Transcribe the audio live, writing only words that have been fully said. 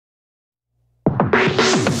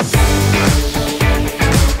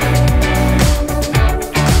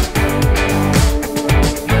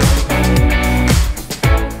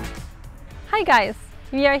guys,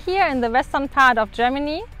 we are here in the western part of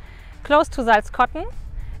Germany, close to Salzkotten,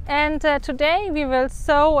 and today we will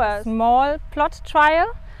sow a small plot trial.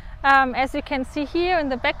 As you can see here in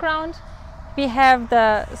the background, we have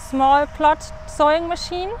the small plot sowing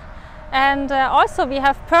machine, and also we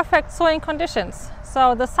have perfect sowing conditions.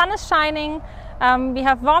 So the sun is shining, we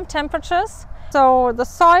have warm temperatures, so the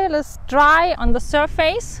soil is dry on the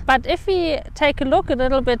surface. But if we take a look a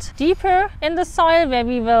little bit deeper in the soil where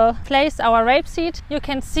we will place our rapeseed, you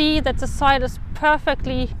can see that the soil is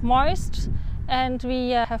perfectly moist and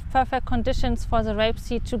we have perfect conditions for the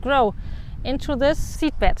rapeseed to grow into this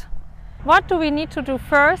seedbed. What do we need to do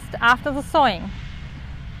first after the sowing?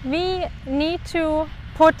 We need to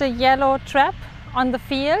put a yellow trap on the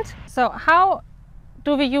field. So how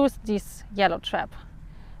do we use this yellow trap?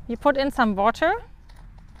 We put in some water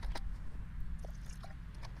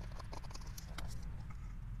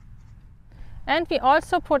and we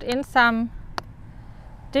also put in some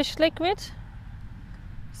dish liquid,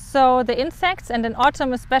 so the insects, and in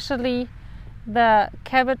autumn especially the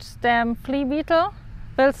cabbage stem flea beetle,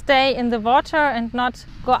 will stay in the water and not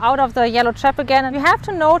go out of the yellow trap again. And you have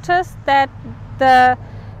to notice that the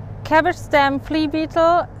cabbage stem flea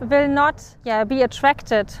beetle will not be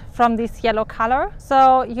attracted from this yellow color.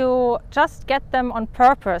 So you just get them on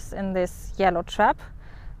purpose in this yellow trap.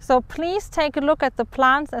 So please take a look at the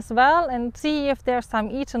plants as well and see if there's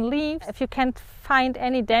some eaten leaves. If you can't find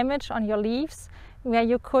any damage on your leaves, where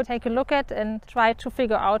you could take a look at and try to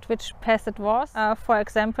figure out which pest it was. For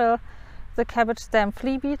example, the cabbage stem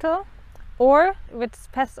flea beetle, or which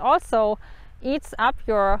pest also eats up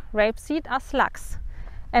your rapeseed are slugs.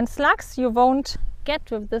 And slugs you won't get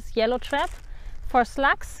with this yellow trap. For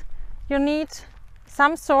slugs you need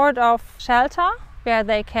some sort of shelter where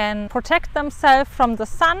they can protect themselves from the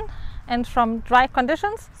sun and from dry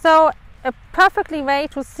conditions. So a perfectly way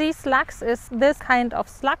to see slugs is this kind of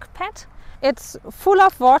slug pad. It's full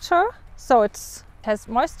of water, so it has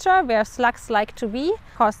moisture where slugs like to be,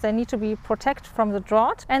 because they need to be protected from the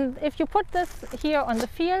drought. And if you put this here on the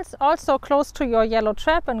fields, also close to your yellow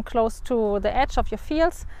trap and close to the edge of your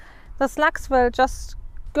fields, the slugs will just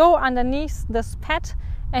go underneath this pad,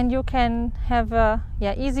 and you can have a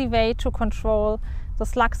easy way to control the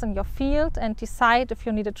slugs in your field and decide if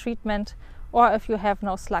you need a treatment or if you have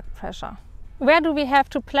no slug pressure. Where do we have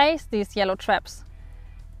to place these yellow traps?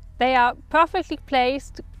 They are perfectly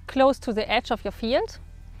placed close to the edge of your field,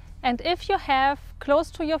 and if you have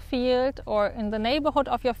close to your field or in the neighborhood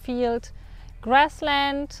of your field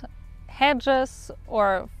grassland, hedges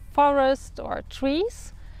or forest or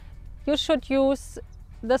trees, you should use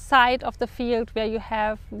the side of the field where you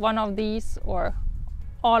have one of these or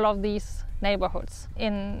all of these neighborhoods.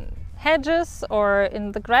 In hedges or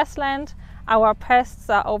in the grassland, our pests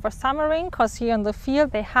are over summering, because here in the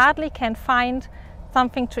field they hardly can find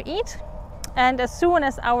something to eat. And as soon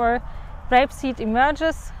as our rapeseed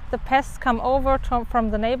emerges, the pests come over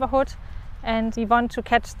from the neighborhood, and we want to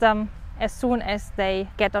catch them as soon as they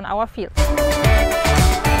get on our field.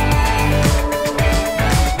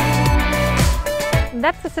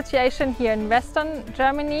 That's the situation here in western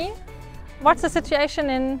Germany. What's the situation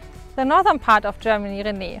in the northern part of Germany,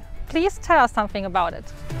 René? Please tell us something about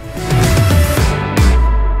it.